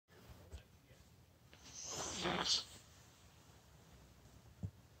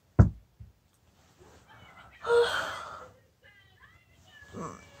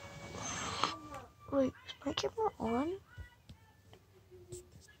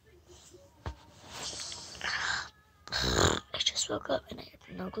woke up and I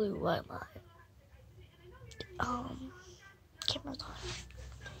have no clue why my camera's on.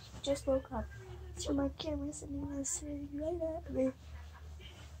 Just woke up, so my camera's sitting right at me.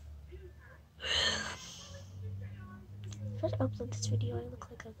 If I upload this video, I look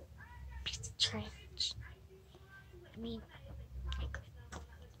like a piece of trash. I mean, I could.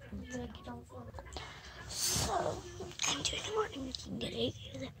 So, I'm doing a morning routine today.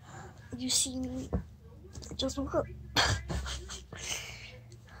 You see me, I just woke up.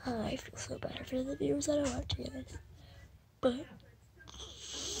 I feel so bad for the viewers that are watching this. But,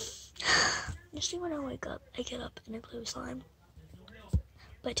 usually when I wake up, I get up and I play with slime.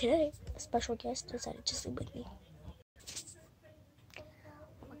 But today, a special guest decided to sleep with me.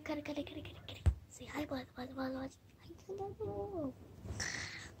 Gotta. Say hi, bud.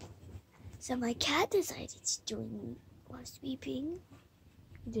 So my cat decided to join me while sleeping.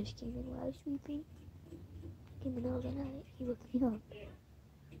 He just came in while sleeping. In the middle of the night, he woke me up.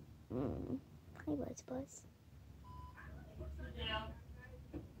 Hi, Buzz.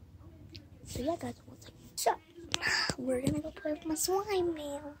 So yeah, guys, one second. So, we're gonna go play with my slime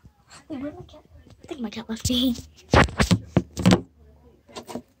now. Wait, where's my cat? I think my cat left me.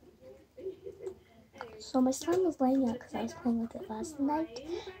 So my slime was laying out because I was playing with it last night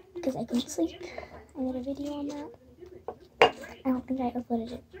because I couldn't sleep. I made a video on that. I don't think I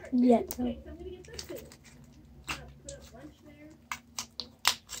uploaded it yet though.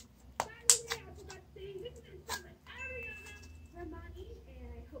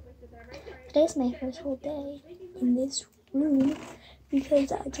 Today's my first whole day in this room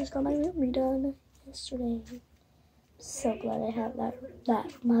because I just got my room redone yesterday. So glad I have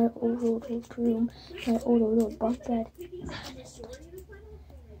that my old room, my old bunk bed. Honestly,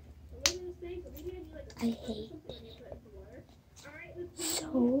 I hate it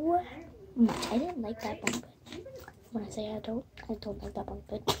so much. I didn't like that bunk bed. When I say I don't like that bunk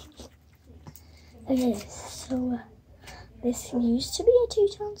bed. Okay, so this used to be a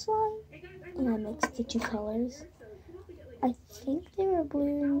two-tone slime, and I mixed the two colors. I think they were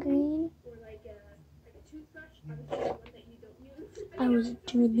blue and green. I was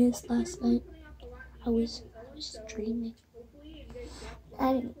doing this last night. I was dreaming.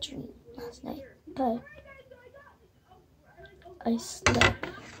 I didn't dream last night, but I slept.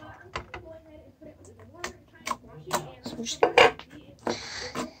 So we're just gonna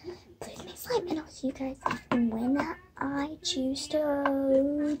play with my slime, and I'll see you guys when I choose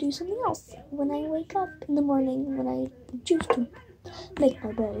to do something else. When I wake up in the morning, when I choose to make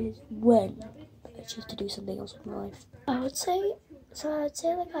my bed is when I choose to do something else with my life. I would say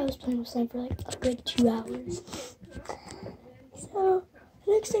like I was playing with slime for like a good 2 hours. So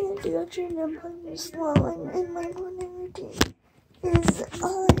the next thing I do after I'm playing with slime in my morning routine is I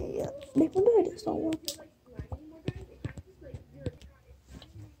make my bed. So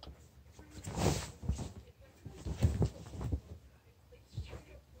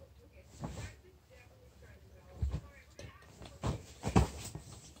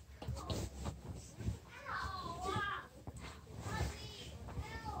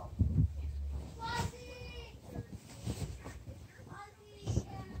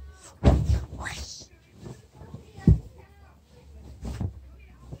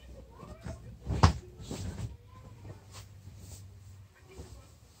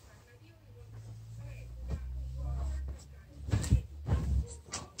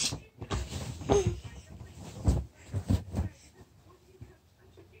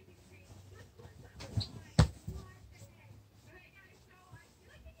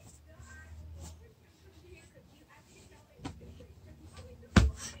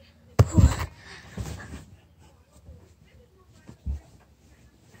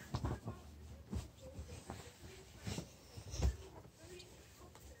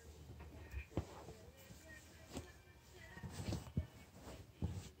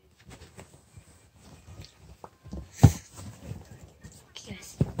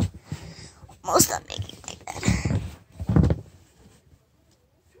yes, almost done making my bed.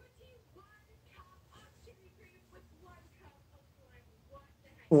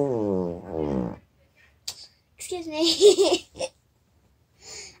 Excuse me.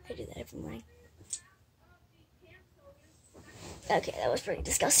 I do that every morning. Okay, that was pretty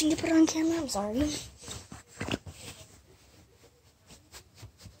disgusting to put on camera. I'm sorry.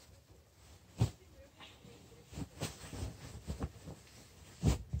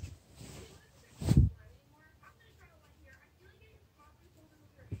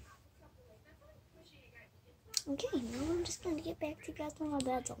 Okay, now I'm just going to get back to you guys when my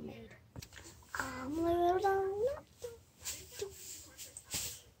bed's all made.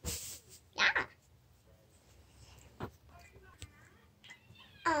 Yeah.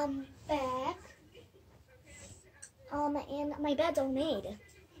 I'm back. And my bed's all made.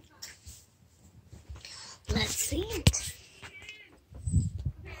 Let's see it.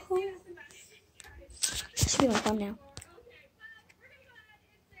 This should be my phone now.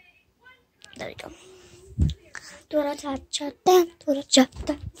 There we go.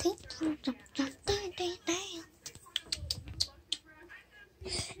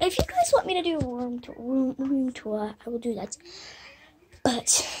 If you guys want me to do a room tour, I will do that.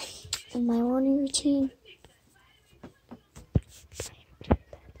 But in my morning routine,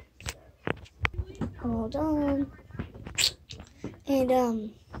 I'm all done. And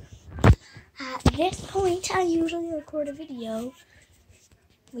at this point, I usually record a video,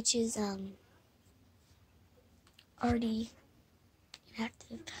 which is already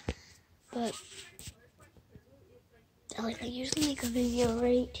inactive. But I usually make a video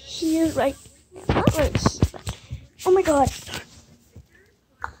right here, not right here. Oh my god.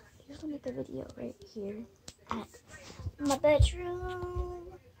 I usually make a video right here at my bedroom.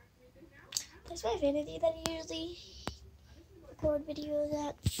 There's my vanity that I usually record videos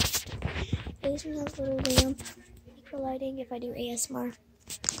at. This one has a little lamp for lighting if I do ASMR.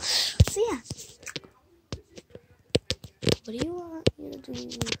 So yeah. What do you want me to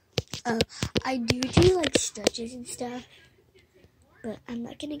do? I do like stretches and stuff, but I'm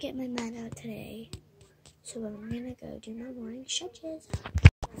not gonna get my mat out today, so I'm gonna go do my morning stretches.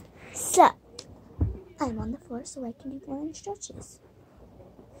 So I'm on the floor so I can do morning stretches.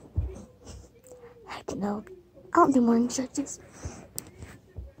 Heck no, I don't do morning stretches.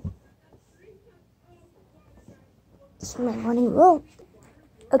 It's my morning roll.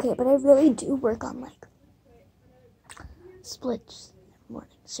 Okay, but I really do work on like splits every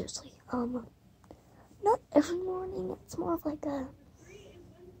morning. Seriously. Not every morning. It's more of like a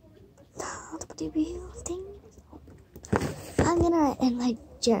thing. I'm gonna write in my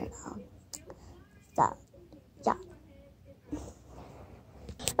journal. So, yeah.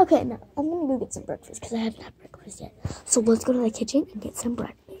 Okay, now I'm gonna go get some breakfast because I haven't had breakfast yet. So let's go to the kitchen and get some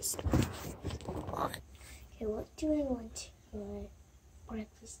breakfast. Okay, what do I want for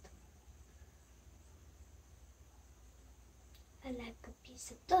breakfast? I like a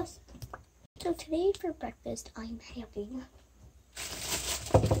piece of toast. So today for breakfast, I'm having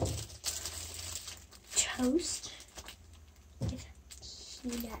toast with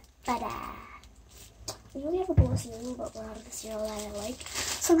peanut butter. We only have a bowl of cereal, but we're out of the cereal that I like.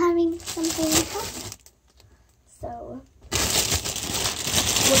 So I'm having something healthy. So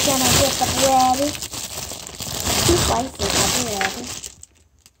we're gonna get the bread. 2 slices of bread.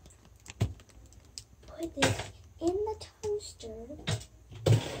 Put this in the toaster.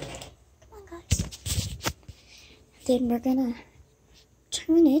 Come on, guys. Then we're gonna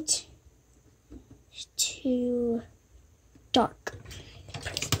turn it to dark.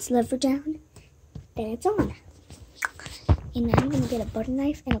 Press this lever down, then it's on. And now I'm gonna get a butter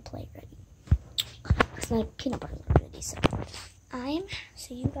knife and a plate ready. Because my peanut butter is ready, so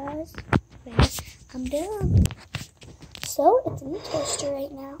see you guys when I'm done. So it's in the toaster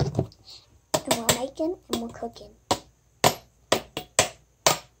right now. And we're making and we're cooking.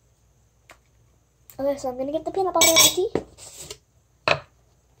 Okay, so I'm gonna get the peanut butter ready.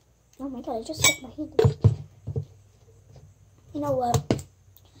 Oh my god, I just stuck my hand in. You know what?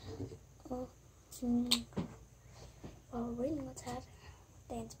 While we're waiting, let's have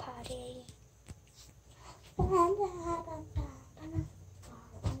a dance party.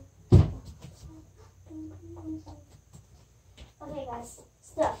 Okay guys,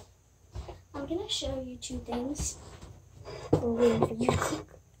 so I'm gonna show you 2 things. We're waiting for you to cook.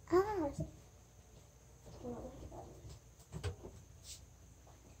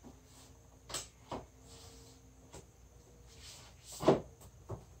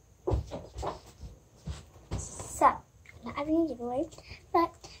 So, not having a giveaway,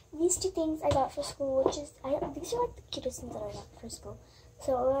 but these 2 things I got for school, which is, these are like the cutest things that I got for school.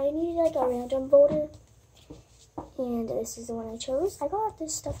 So I needed like a random folder, and this is the one I chose. I got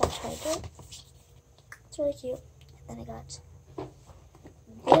this stuff at Target. It's really cute. And then I got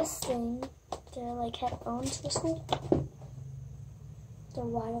this thing. They're like headphones for school. They're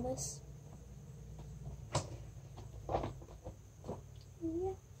wireless.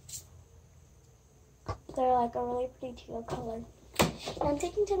 Yeah. They're like a really pretty teal color. And I'm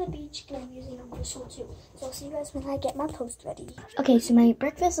taking to the beach and I'm using them for school too. So I'll see you guys when I get my toast ready. Okay, so my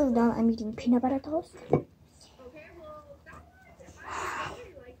breakfast is done. I'm eating peanut butter toast.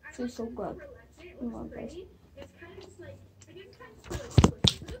 Feels so good.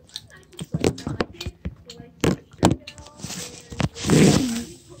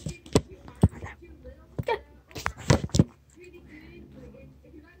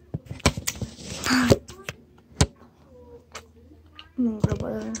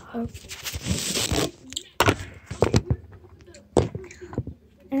 brother her.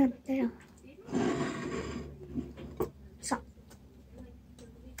 And yeah. So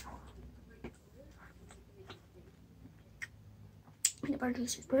peanut butter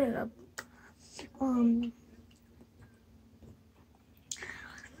toast is pretty good.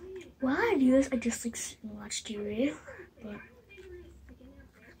 While I do this, I just like sit and watch TV. But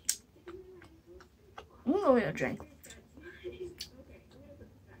I'm gonna go get a drink.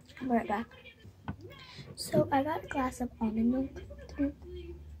 I'll be right back. So I got a glass of almond milk today.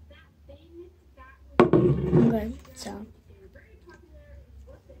 Okay, so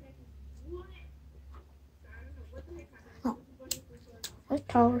this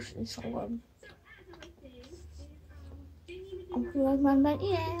toast is so good.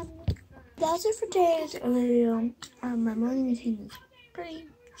 Yeah. That's it for today's video. My morning routine is pretty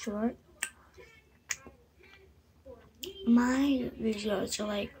short. My videos are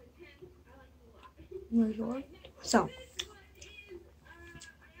like really short. So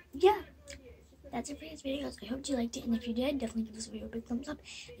yeah, that's it for today's videos. I hope you liked it, and if you did, definitely give this video a big thumbs up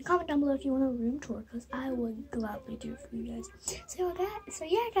and comment down below if you want a room tour, because I would gladly do it for you guys. So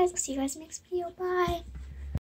yeah, guys, I'll see you guys in the next video. Bye.